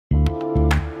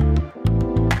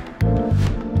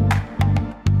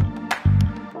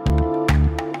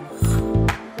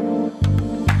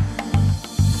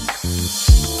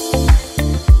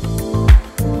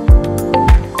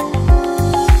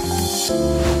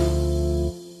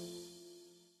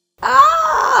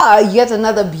Yet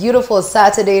another beautiful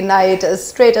Saturday night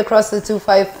straight across the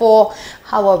 254.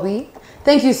 How are we?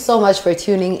 Thank you so much for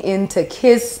tuning in to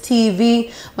Kiss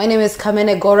TV. My name is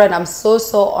Kamene Gora and I'm so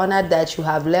honored that you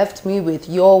have left me with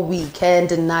your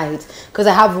weekend night, because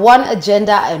I have one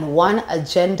agenda and one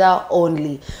agenda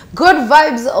only. Good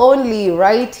vibes only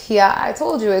right here. I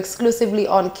told you, exclusively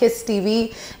on Kiss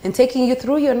TV and taking you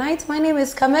through your night. My name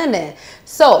is Kamene.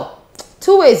 So,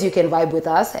 two ways you can vibe with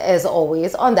us, as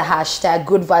always, on the hashtag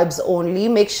Good Vibes Only.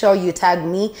 Make sure you tag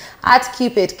me at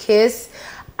Keep It Kiss,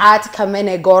 at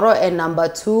Kamene Goro, and number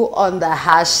 2 on the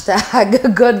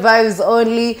hashtag Good Vibes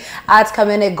Only, at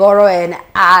Kamene Goro and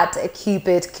at Keep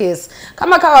It Kiss.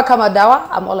 Kama kawa kama dawa,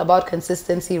 I'm all about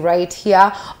consistency right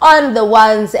here on the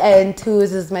ones and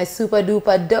twos. This is my super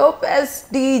duper dopest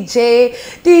DJ,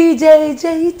 DJ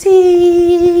JT.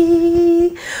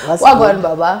 Wagwan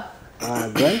baba.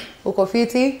 Good. Uko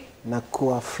fiti?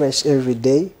 Nakuwa fresh every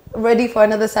day. Ready for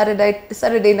another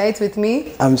Saturday night with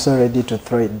me? I'm so ready to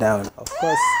throw it down. Of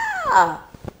course.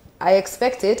 I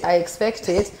expect it.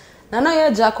 Nana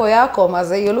ya jako yako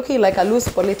maze, you're looking like a loose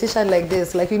politician like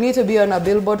this. Like you need to be on a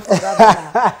billboard for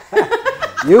governor.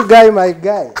 You guy, my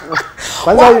guy.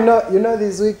 Kwanza, you know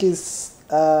this week is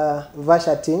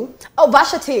Vasha Ting. Oh,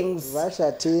 Vasha Tings.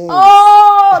 Vasha Ting.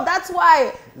 Oh, that's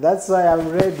why. That's why I'm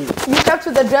ready. You kept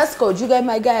with the dress code. You guy,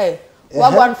 my guy.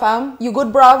 Wagwan fam. You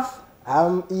good, bruv?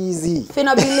 I'm easy.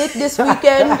 Finna be lit this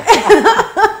weekend. By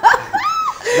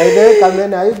the way,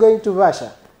 Kamene, are you going to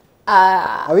Vasha?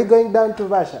 Are we going down to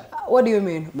Vasha? What do you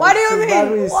mean? What do you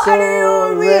mean?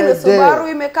 Subaru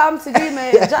imekam sijui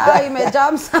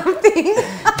imejam something.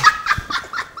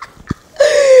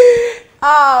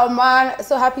 Oh man,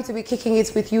 so happy to be kicking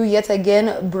it with you yet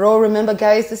again, bro. Remember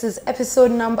guys, this is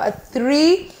episode number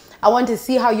 3. I want to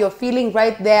see how you're feeling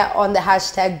right there on the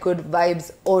hashtag Good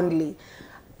Vibes Only.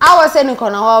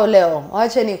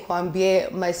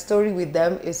 My story with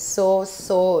them is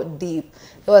so deep.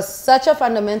 It was such a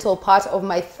fundamental part of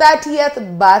my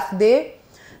 30th birthday.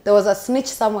 There was a snitch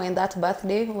somewhere in that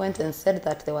birthday who went and said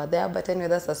that they were there, but anyway,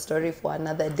 that's a story for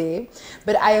another day.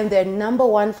 But I am their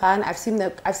 #1 fan. I've seen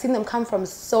them come from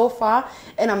so far,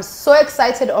 and I'm so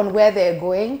excited on where they're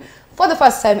going for the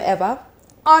first time ever.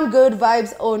 On Good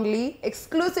Vibes Only,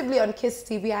 exclusively on Kiss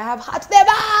TV, I have Hot the Band!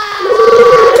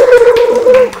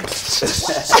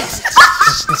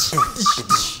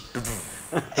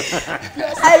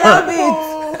 I love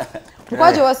it!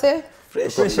 What do you say?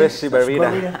 Fresh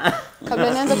barida.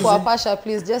 Kamene kwa pasha,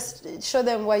 please just show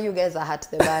them why you guys are Hot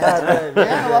the Band.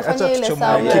 Yeah, wafanye ile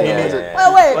sound.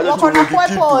 Wait, wako na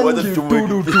weapons.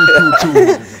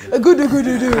 Good.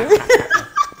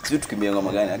 Sio tukimbia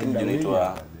ngoma gani, lakini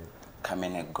inaitwa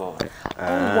Kamene Goro.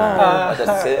 Wow. Hata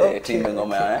sasa timu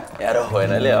ngoma ya roho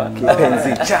inaelewa.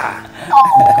 Kipenzi cha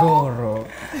Goro.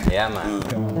 Yeah man.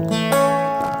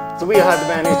 So we had the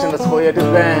band each in the school yet this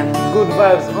band. Good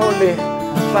Vibes Only.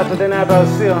 Saturday night I'll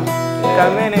see you.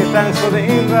 Kamene, thanks for the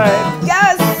invite.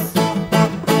 Yes.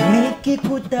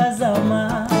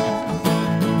 Nikikutazama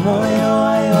moyo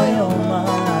ayoyoma,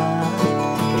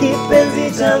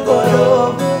 kipenzi cha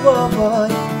ngoro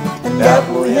boboy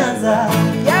ndakuyanza.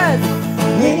 Yes.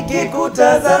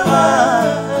 Nikikutazama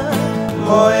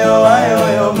moyo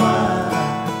ayoyoma,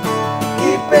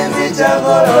 kipenzi cha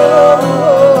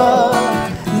ngoro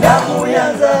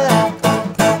ndakuyanza.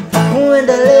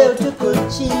 Muenda leo tuko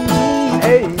chini,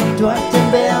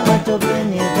 twatembea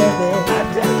matopeni bebe,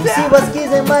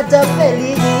 siwasikize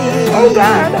matapeli.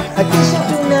 Akisha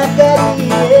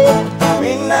tunagari,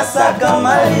 mina saka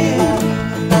mali,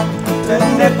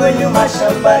 twende kwenye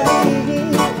mashambani,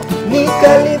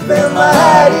 nikalipe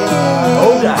mahari,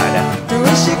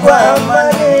 tuishi kwa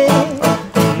amani.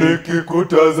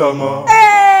 Nikikutazama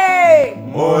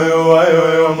moyo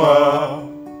wayoyoma,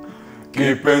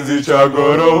 kipenzi cha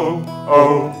goro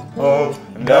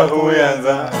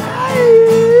ndakuyanza.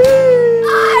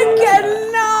 I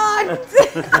cannot.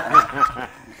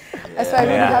 That's why I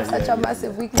really have such a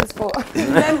massive weakness for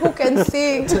men who can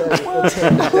sing.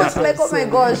 It's like, oh my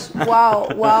gosh,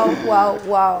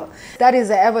 wow. That is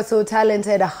the ever so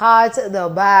talented Heart the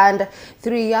Band.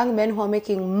 3 young men who are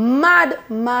making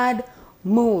mad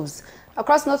moves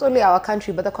across not only our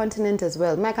country but the continent as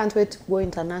well. I can't wait to go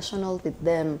international with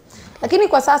them. Lakini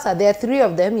kwa sasa, there are 3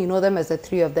 of them. You know them as the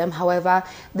 3 of them. However,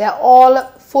 they're all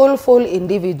full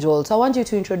individuals. So I want you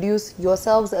to introduce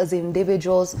yourselves as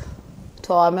individuals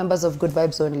to our members of Good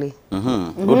Vibes Only.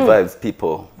 Good vibes,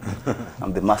 people.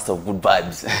 I'm the master of good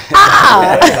vibes.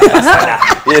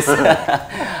 Yes.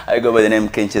 I go by the name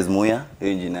Kenches Muya.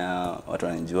 Hiyo jina watu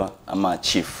wananijua. I'm a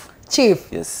chief.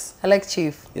 Chief. Yes. I like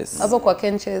Chief. Yes. Hapo kwa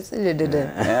Kenches.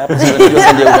 Hapo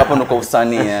ndio hapo ndo kwa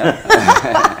usanii.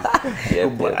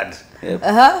 Yep.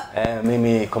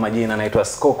 Mimi kwa majina naitwa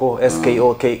Skoko,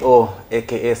 SKOKO,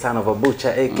 aka son of a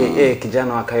butcher, aka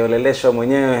kijana wa kayoleleshwa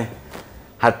mwenyewe.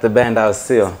 Hat the band out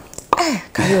sio.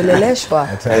 Kayoleleshwa.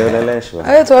 Kayoleleshwa.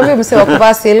 Wewe tuambie mse wa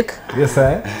kuvaa silk. Yes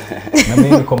I. Na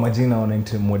mimi kwa majina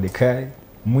wanaitwa Mordecai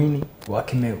Mwini wa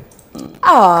Kimeu.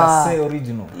 Kase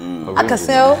original.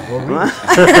 Akaseo.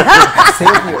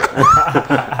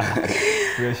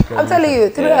 I'm telling you,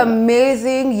 three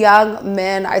amazing young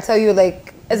men. I tell you,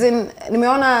 like, as in,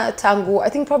 nimeona tangu, I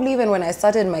think probably even when I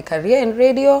started my career in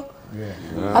radio,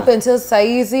 up until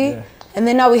Saizi, and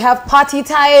then now we have party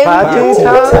time. Party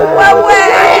time.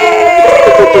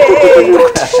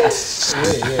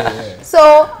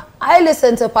 So I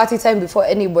listen to party time before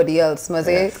anybody else,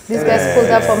 Maze. These guys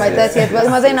pulled up for my 30th, but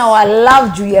Maze now I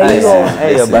love you,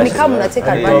 yeah. Come and take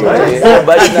advantage.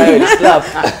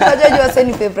 You are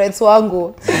saying favorites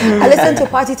wangu. I listen to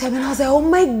party time and I was like, oh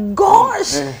my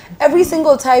gosh! Every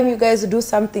single time you guys do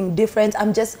something different,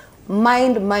 I'm just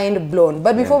mind blown.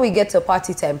 But before we get to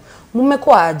party time,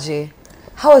 mumekuwa aje?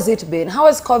 How has it been? How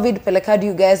has COVID pelekad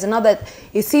you guys? Now that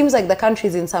it seems like the country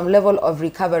is in some level of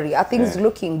recovery, are things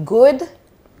looking good?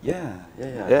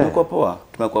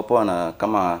 Tumekuwa poa na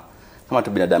kama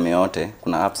tu binadamu yote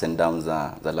kuna ups and downs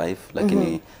za life,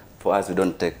 lakini for us we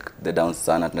don't take the downs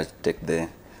sana, tuna take the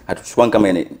hatuchukua kama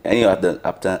any of the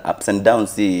ups and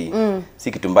downs si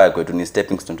kitu mbaya kwetu, ni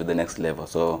stepping stone to the next level.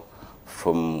 So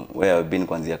from where I've been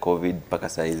kuanzia COVID mpaka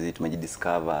saa hizi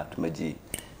tumejidiscover,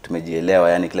 tumejielewa,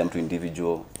 yani kila mtu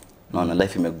individual. Naona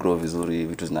life imegrow vizuri,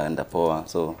 vitu zinaenda poa.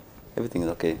 So everything is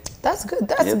okay. That's good.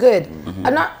 That's good.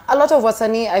 And a lot of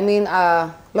wasani, I mean,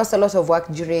 lost a lot of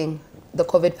work during the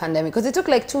COVID pandemic because it took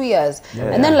like 2 years.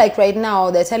 And then like right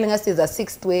now, they're telling us there's a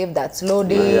 6th wave that's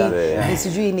loading.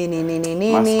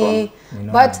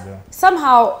 But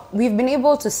somehow we've been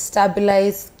able to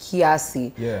stabilize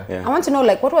kiasi. I want to know,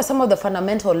 like, what were some of the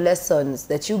fundamental lessons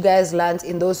that you guys learned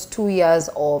in those 2 years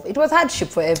of, it was hardship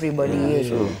for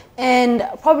everybody. And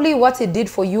probably what it did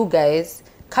for you guys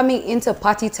coming into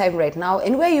party time right now,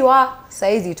 and where you are,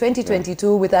 Saizi,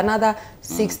 2022, with another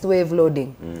 6th wave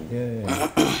loading.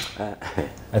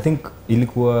 I think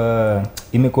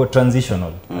imekuwa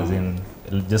transitional, as in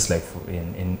just like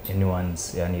in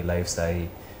anyone's life style.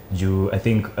 I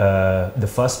think the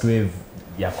first wave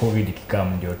ya COVID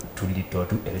ikikam ndio tulitoa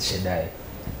tu Shida.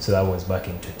 So that was back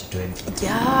in 2020.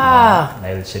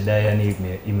 Na Shida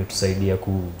imetusaidia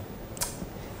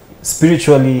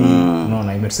spiritually,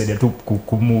 na imetusaidia tu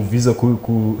move hizo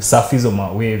surf hizo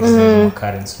waves and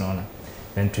currents, naona.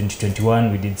 Then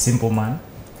 2021 we did Simple Man,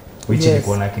 which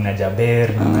ilikuwa na kina Jaber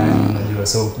na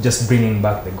so just bringing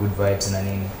back the good vibes na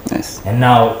nini. And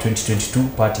now 2022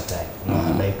 party time,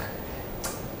 like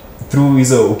through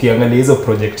hizo ukiangalia hizo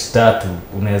project tatu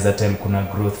unaweza tell kuna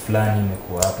growth fulani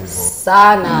imekuwa hapo hivyo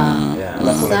sana.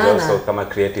 Alafu unajua kama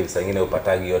creative sangine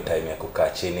upatagi hiyo time ya kukaa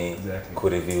chini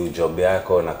kureview job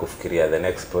yako na kufikiria the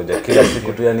next project kila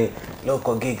siku tu, yani leo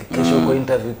kwa gig, kesho uko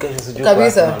interview, kesho sijui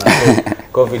kabisa.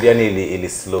 COVID yani ili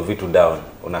slow vitu down,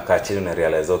 unakaa chini na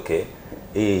realize okay,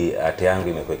 hii ate yangu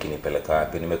imekuwa kinipeleka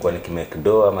wapi, nimekuwa nikimake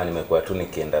do ama nimekuwa tu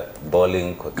nikienda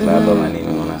bowling kwa club ama nini,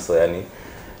 unaona. So yani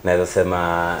naweza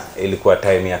sema ilikuwa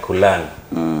time ya kulearn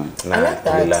na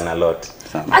learn a lot.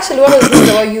 Actually, one of the things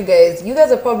about you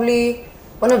guys are probably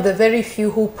one of the very few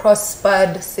who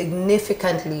prospered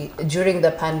significantly during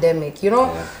the pandemic. You know,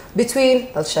 between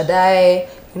El Shaddai,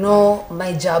 you know,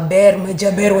 my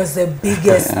Jaber was the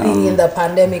biggest thing in the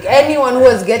pandemic. Anyone who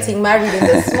was getting married in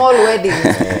the small weddings,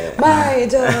 my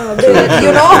Jaber,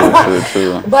 you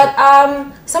know. But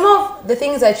some of the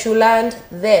things that you learned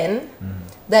then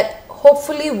that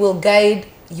hopefully will guide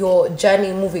your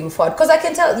journey moving forward, because I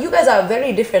can tell you guys are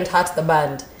very different hearts, the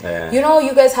band. You know,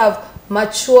 you guys have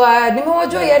matured.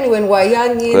 Nimewajua yani when we're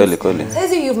young,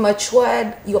 says you've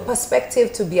matured, your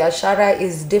perspective to biashara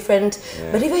is different,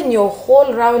 but even your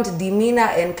whole round demeanor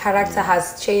and character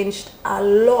has changed a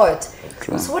lot.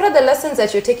 So what are the lessons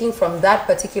that you're taking from that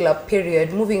particular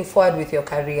period moving forward with your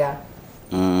career?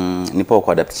 Nipo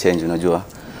kwa adapt change, unajua.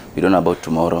 We don't know about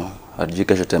tomorrow. Hajui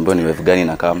kesho tembo ni wave gani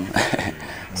na kama.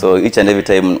 So each and every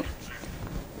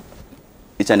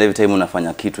time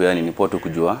unafanya kitu, yani nipo tu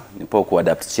kujua, nipo ku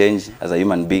adapt change as a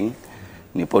human being.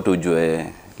 Nipo tu ujue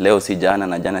leo si jana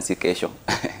na jana si kesho.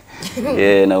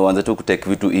 Na uanze tu ku take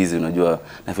vitu easy, unajua.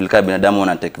 Na feel kama binadamu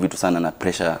wana take vitu sana na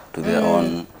pressure to their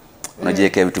own.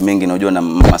 Unajiwekea vitu mingi, unajua, na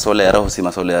masuala ya roho si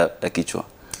masuala ya kichwa.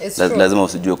 Lazima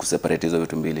usijue ku separate hizo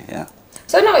vitu mbili,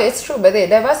 So no, it's true, but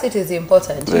diversity is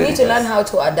important. You need to learn how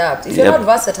to adapt. If you're not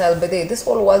versatile, but this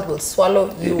whole world will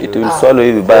swallow you. It will swallow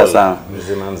you vibaya.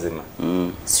 Mzima.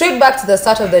 Straight back to the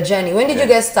start of the journey. When did you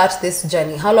guys start this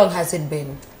journey? How long has it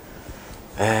been?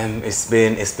 It's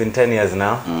been 10 years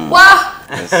now. Wow!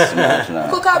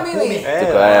 Cook up me.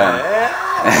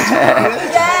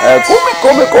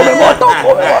 Come moto.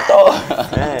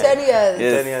 10 years.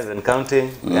 10 years and counting.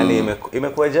 Yani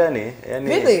imekuwa journey. Yani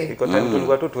really? Iko time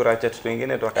tulikuwa tu turacha tu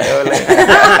wengine tukayole.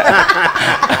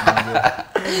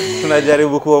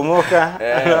 Tunajaribu kuomoka.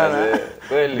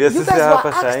 You guys were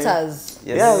actors.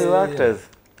 Yeah, we were actors.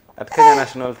 At Kenya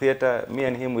National Theatre, me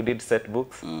and him we did set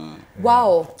books.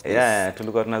 Wow. Yeah,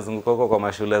 tulikuwa tunazunguka huko kwa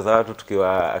mashule za watu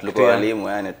tukiwa walimu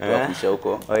yani tuwafundisha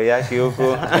huko. Oyaki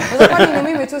huko. Kwani ni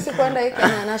mimi tu sikwenda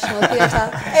Kenya National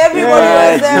Theatre. Everybody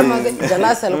was there.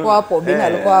 Jalasa alikuwa hapo, Bina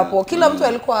alikuwa hapo, kila mtu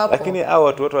alikuwa hapo. Lakini hao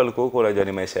watu wote walikuwa huko, unajua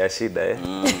ni maisha ya shida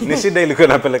Ni shida ilikuwa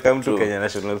inapeleka mtu Kenya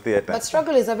National Theatre. But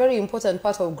struggle is a very important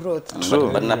part of growth.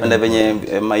 But napenda venye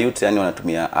mayouth yani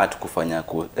wanatumia art kufanya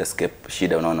ku escape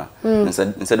shida, unaona.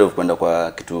 Instead of kwenda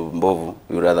kwa kitu mbovu,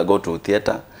 you rather go to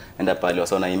theater, enda pale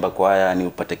wasao naimba kwaya, ni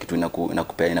upate kitu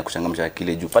inakupea inakuchangamsha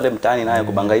akili juu pale mtaani nayo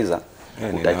kubangaiza.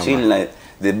 Utachill na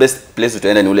the best place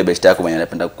utaenda ni ule best yako mwenye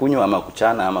anapenda kunywa ama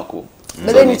kuchana ama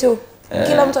But then too,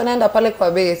 kila mtu anaenda pale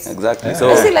kwa base. Exactly. So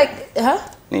I see like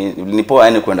ni poa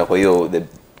yani kwenda kwa hiyo the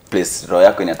place roho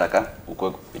yako inataka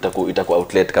itakuwa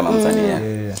outlet kama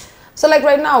msanii. So like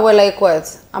right now we're like what,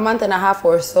 a month and a half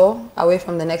or so away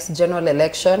from the next general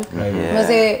election.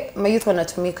 Maze mayouth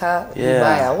wanatumika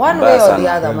vibaya one way or the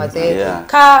other maze.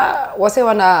 Ka wase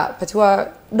wanapatiwa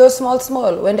those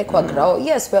small wende kwa grow.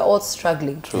 Yes, we're all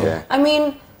struggling. I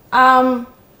mean,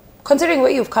 considering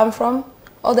where you've come from,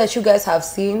 all that you guys have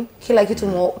seen,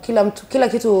 kila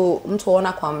kitu mtu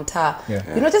ona kwa mtaa.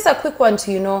 You know, just a quick one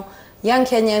to, you know, young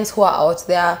Kenyans who are out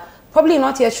there probably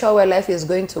not yet sure where life is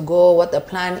going to go, what the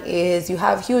plan is. You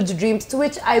have huge dreams, to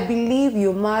which I believe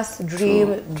you must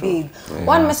dream big.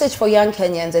 One message for young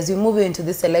Kenyans as you move into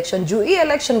this election. Juu hii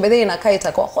election bede inakaa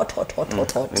itakuwa hot.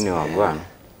 Nini wagwana?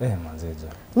 Mazeja.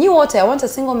 New water, I want a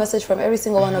single message from every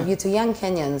single one of you to young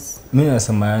Kenyans. Mimi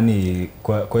nasema yani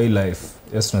kwa hii life,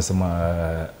 yes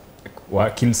tunasema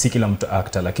si kila mtu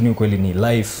actor, lakini ukweli ni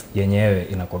life yenyewe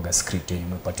inakuwa script yenye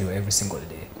umepatiwa every single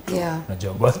day.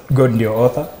 Unajua God ndio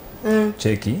author,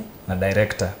 cheki na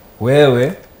director.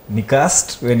 Wewe ni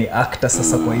cast, wewe ni actor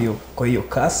sasa kwa hiyo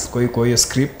cast, kwa hiyo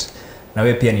script, na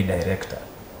wewe pia ni director.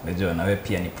 Unajua na wewe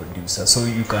pia ni producer. So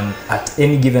you can at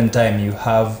any given time you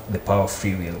have the power of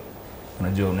free will.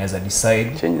 Unajua unaweza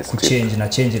decide kuchange na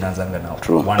change inaanzanga na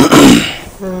one.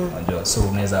 Unajua so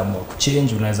unaweza amua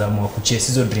kuchange, unaweza amua kuchase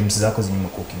hizo dreams zako zenye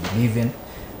umekuwa ukibelieve in,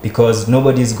 because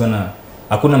nobody is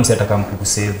hakuna mse atakam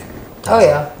kukusave.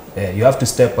 You have to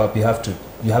step up, you have to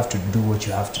do what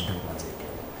you have to do.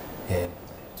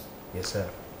 Yes sir.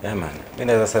 Yeah man. Mimi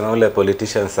naweza sema ule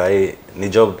politician sahi ni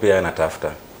job pia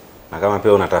anatafuta. Na kama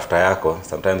pia unatafuta yako,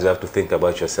 sometimes you have to think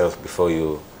about yourself before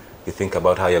you think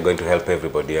about how you're going to help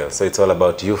everybody else. So it's all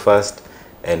about you first,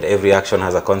 and every action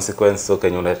has a consequence. So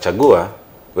kenye unachagua,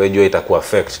 wewe jua itaku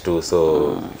affect too.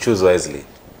 So choose wisely.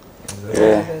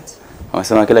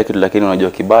 Wanasema kila kitu lakini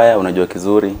unajua kibaya, unajua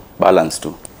kizuri, balance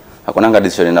tu. Hakunanga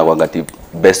decision inakuanga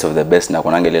best of the best na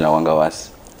hakunanga ile inakuanga worse.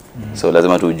 So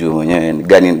lazima tu ujue mwenyewe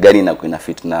gani ina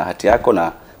fit na hati yako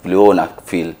na vile wewe una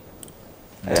feel.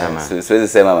 Siwezi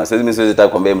sema siwezi taka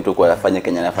kuambia mtu kwa afanye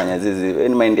Kenya anafanya zizi.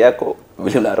 In mind yako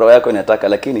vile una roho yako inataka,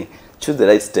 lakini choose the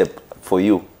right step for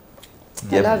you.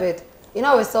 I love it. You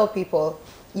know, I tell people,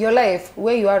 your life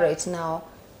where you are right now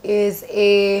is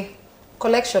a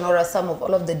collection or a sum of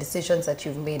all of the decisions that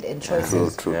you've made and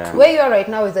choices. True. Where you are right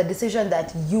now is a decision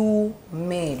that you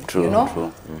made. True, you know,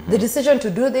 true. The decision to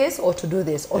do this or to do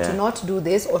this, or to not do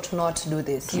this or to not do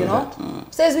this. You know,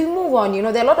 so as we move on, you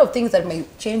know, there are a lot of things that may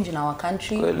change in our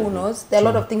country. Who knows? There are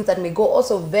a lot of things that may go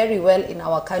also very well in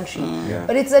our country.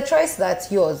 But it's a choice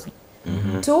that's yours.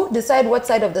 To decide what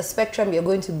side of the spectrum you're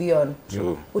going to be on.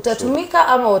 Utatumika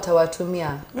ama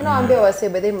utawatumia. You know, ambia wase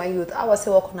by my youth, wase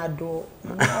wako na do.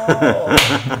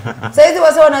 Saizi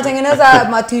wase wanatengeneza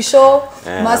matisho,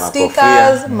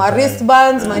 stickers,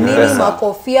 wristbands, manini,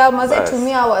 makofia, maze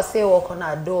tumia wase wako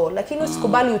na do. Lakini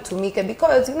usikubali utumike,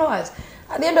 because you know what?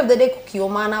 At the end of the day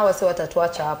kukiomana wase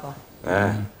watatuacha hapa.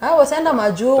 Wasaenda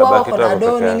majuu wao kuna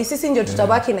do nini, sisi ndio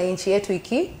tutabaki na inchi yetu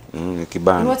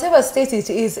kibana. In whatever state it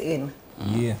is in.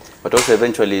 But also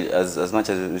eventually as much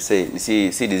as we say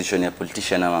see decision ya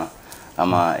politician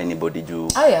ama anybody juu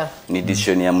ni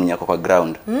decision ya mwenye kwa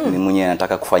ground. Ni mwenye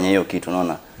anataka kufanya hiyo kitu,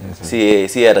 unaona.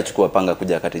 Si atachukua panga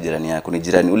kuja kati jirani yako, ni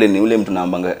jirani ule mtu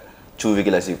naambanga chumvi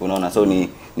kila siku, unaona. So ni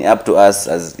up to us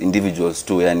as individuals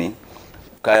too, yani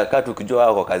kaa tukijua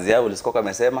wako kazi yao, ulisikoka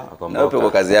amesema na wewe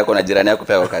kwa kazi yako na jirani yako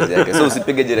pia kwa kazi yake. So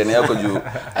usipige jirani yako juu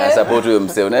support huyo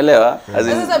msee, unaelewa?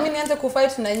 Sasa mimi nianze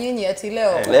kufight na nyinyi ati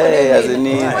leo.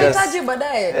 Tunahitaji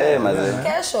baadaye.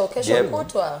 Kesho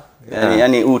kutwa.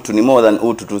 Yani utu ni more than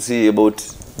utu, to see about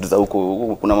za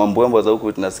huko. Kuna mambo za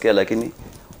huko tunasikia, lakini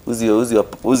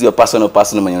uzio personal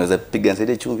mwenye unaweza piga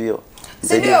nisaidie chumvi hiyo.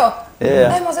 Ndio.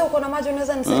 Mzee uko na maji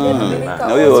unaweza nisaidia kupika.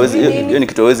 Na hiyo ni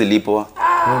kitu hawezi lipwa.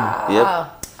 Yep.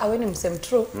 Awe ni msem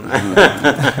true.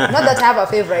 Not that I have a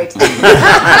favorite.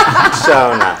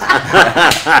 Shauna.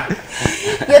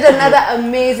 Yet another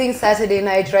amazing Saturday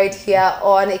night right here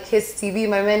on Kiss TV.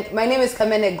 My name is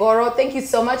Kamene Goro. Thank you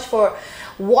so much for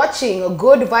watching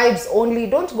Good Vibes Only.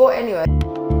 Don't go anywhere.